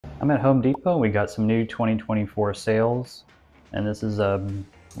I'm at Home Depot. We got some new 2024 sales, and this is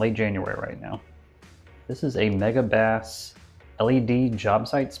late January right now. This is a Mega Bass LED job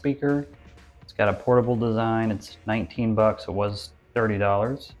site speaker. It's got a portable design. It's 19 bucks. It was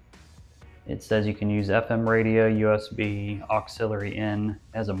 $30. It says you can use FM radio, USB, auxiliary in.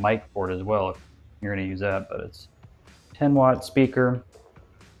 It has a mic port as well if you're going to use that, but it's 10-watt speaker,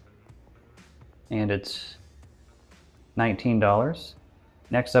 and it's $19.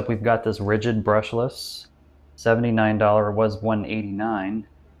 Next up, we've got this rigid brushless, $79, was $189,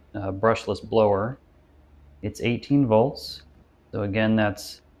 brushless blower. It's 18 volts, so again,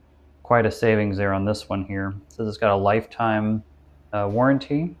 that's quite a savings there on this one here. It says it's got a lifetime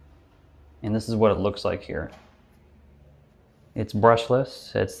warranty, and this is what it looks like here. It's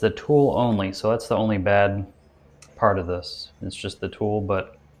brushless, it's the tool only, so that's the only bad part of this. It's just the tool,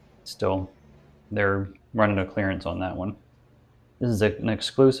 but still, they're running a clearance on that one. This is an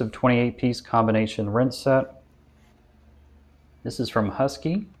exclusive 28-piece combination rinse set. This is from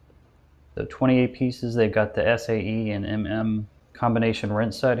Husky. So 28 pieces, they've got the SAE and MM combination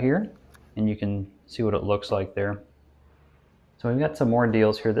rinse set here, and you can see what it looks like there. So we've got some more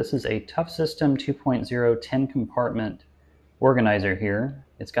deals here. This is a Tough System 2.0 10-compartment organizer here.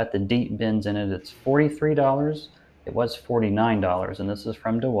 It's got the deep bins in it. It's $43. It was $49, and this is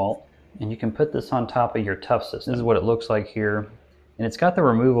from Dewalt. And you can put this on top of your Tough System. This is what it looks like here. And it's got the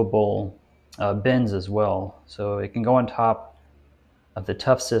removable bins as well. So it can go on top of the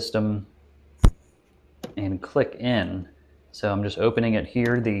Tough System and click in. So I'm just opening it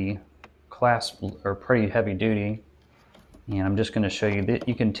here. The clasps are pretty heavy duty. And I'm just going to show you that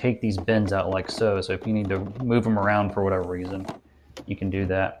you can take these bins out like so. So if you need to move them around for whatever reason, you can do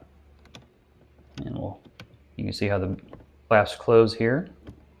that. And you can see how the clasps close here.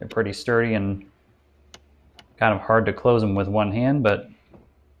 They're pretty sturdy and kind of hard to close them with one hand, but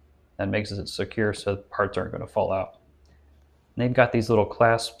that makes it secure so parts aren't going to fall out. And they've got these little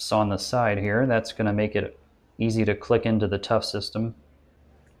clasps on the side here. That's going to make it easy to click into the Tough System.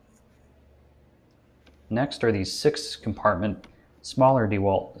 Next are these 6-compartment smaller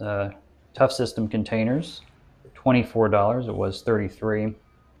Dewalt Tough System containers. $24. It was $33.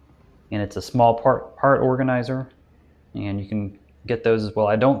 And it's a small part organizer, and you can get those as well.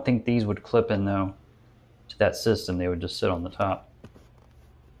 I don't think these would clip in though to that system. They would just sit on the top.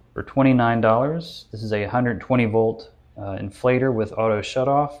 For $29, this is a 120 volt inflator with auto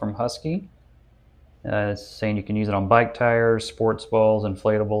shutoff from Husky. It's saying you can use it on bike tires, sports balls,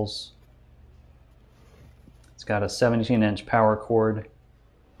 inflatables. It's got a 17-inch power cord,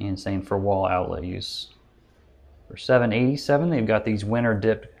 and saying for wall outlet use. For $7.87, they've got these winter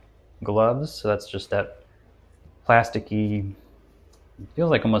dipped gloves. So that's just that plasticky,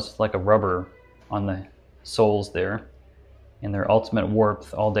 feels like almost like a rubber on the soles there. And their ultimate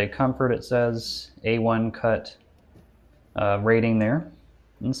warmth all day comfort, it says. A1 cut rating there.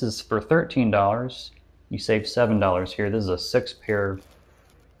 And this is for $13. You save $7 here. This is a 6 pair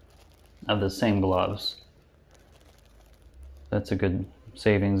of the same gloves. That's a good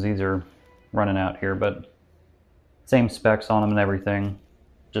savings. These are running out here, but same specs on them and everything.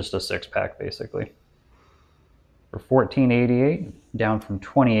 Just a 6-pack basically. For $14.88, down from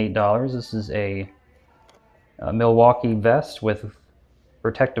 $28. This is a Milwaukee vest with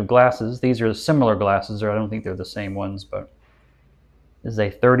protective glasses. These are similar glasses, or I don't think they're the same ones, but this is a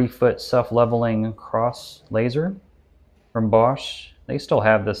 30-foot self-leveling cross laser from Bosch. They still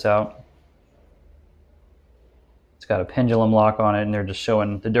have this out. It's got a pendulum lock on it, and they're just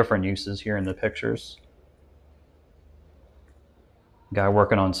showing the different uses here in the pictures. Guy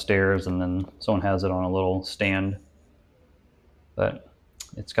working on stairs, and then someone has it on a little stand. But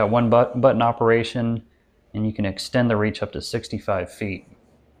it's got one button operation, and you can extend the reach up to 65 feet.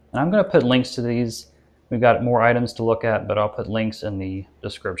 And I'm going to put links to these. We've got more items to look at, but I'll put links in the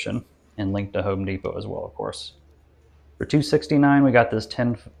description and link to Home Depot as well, of course. For $269, we got this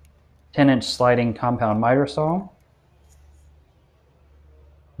 10-inch sliding compound miter saw.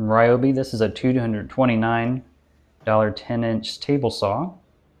 From Ryobi, this is a $229 10-inch table saw.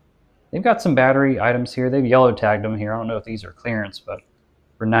 They've got some battery items here. They've yellow tagged them here. I don't know if these are clearance, but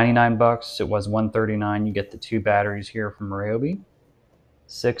for 99 bucks, it was $139. You get the 2 batteries here from Ryobi,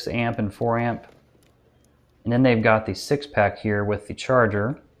 6 amp and 4 amp. And then they've got the 6-pack here with the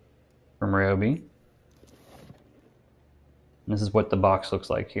charger from Ryobi. And this is what the box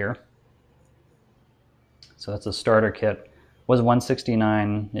looks like here. So that's a starter kit. Was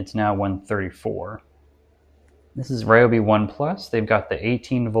 $169. It's now $134. This is Ryobi One Plus. They've got the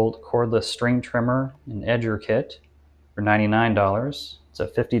 18-volt cordless string trimmer and edger kit for $99. It's a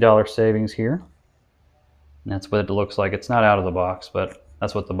 $50 savings here. And that's what it looks like. It's not out of the box, but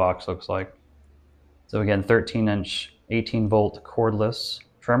That's what the box looks like. So again, 13-inch, 18-volt cordless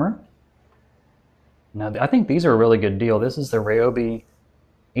trimmer. Now, I think these are a really good deal. This is the Ryobi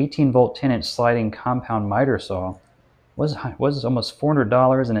 18-volt, 10-inch sliding compound miter saw. Was almost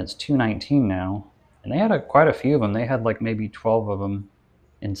 $400, and it's $219 now. And they had quite a few of them. They had like maybe 12 of them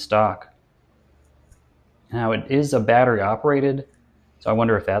in stock. Now, it is a battery operated, so I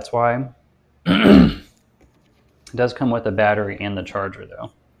wonder if that's why. It does come with a battery and the charger,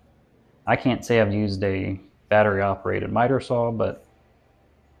 though. I can't say I've used a battery operated miter saw, but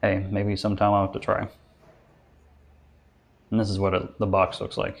hey, maybe sometime I'll have to try. And this is what the box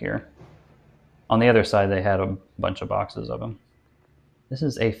looks like here. On the other side, they had a bunch of boxes of them. This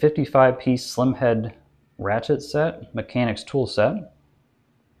is a 55-piece slim head ratchet set, mechanics tool set.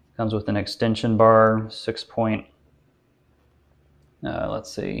 Comes with an extension bar, 6-point,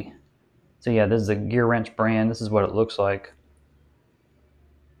 let's see. So yeah, this is a Gear Wrench brand. This is what it looks like.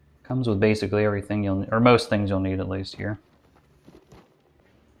 Comes with basically everything you'll need, or most things you'll need at least here.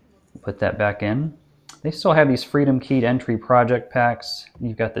 Put that back in. They still have these Freedom Keyed entry project packs.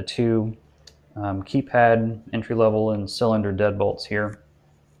 You've got the two keypad entry level and cylinder deadbolts here.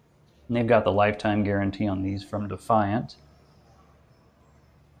 And they've got the lifetime guarantee on these from Defiant.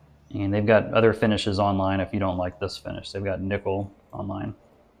 And they've got other finishes online if you don't like this finish. They've got nickel online.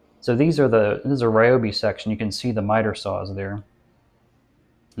 So this is a Ryobi section. You can see the miter saws there.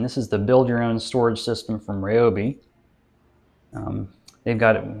 And this is the build your own storage system from Ryobi. They've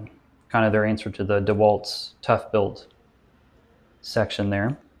got kind of their answer to the Dewalt's Tough Built section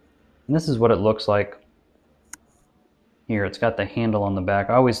there. And this is what it looks like here. It's got the handle on the back.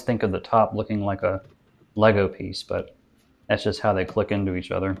 I always think of the top looking like a Lego piece, but that's just how they click into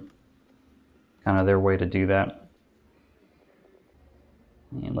each other. Kind of their way to do that.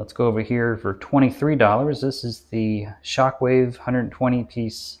 And let's go over here for $23. This is the Shockwave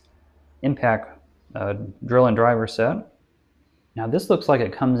 120-piece impact drill and driver set. Now this looks like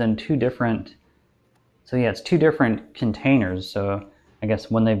it comes in two different, so yeah, it's two different containers. So I guess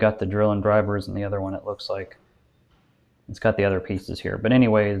one they've got the drill and drivers, and the other one it looks like it's got the other pieces here. But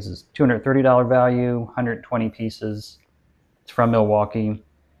anyways, it's $230 value, 120 pieces. It's from Milwaukee.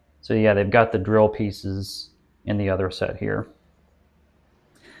 So yeah, they've got the drill pieces in the other set here.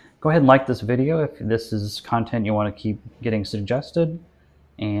 Go ahead and like this video if this is content you want to keep getting suggested,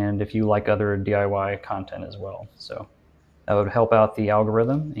 and if you like other DIY content as well. So that would help out the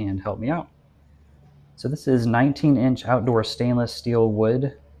algorithm and help me out. So this is 19-inch outdoor stainless steel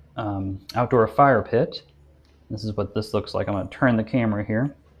wood outdoor fire pit. This is what this looks like. I'm going to turn the camera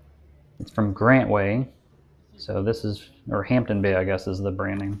here. It's from Grantway. So this is, or Hampton Bay, I guess is the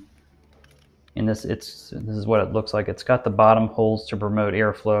brand name. And this is what it looks like. It's got the bottom holes to promote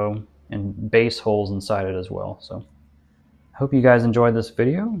airflow and base holes inside it as well. So I hope you guys enjoyed this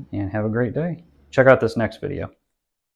video and have a great day. Check out this next video.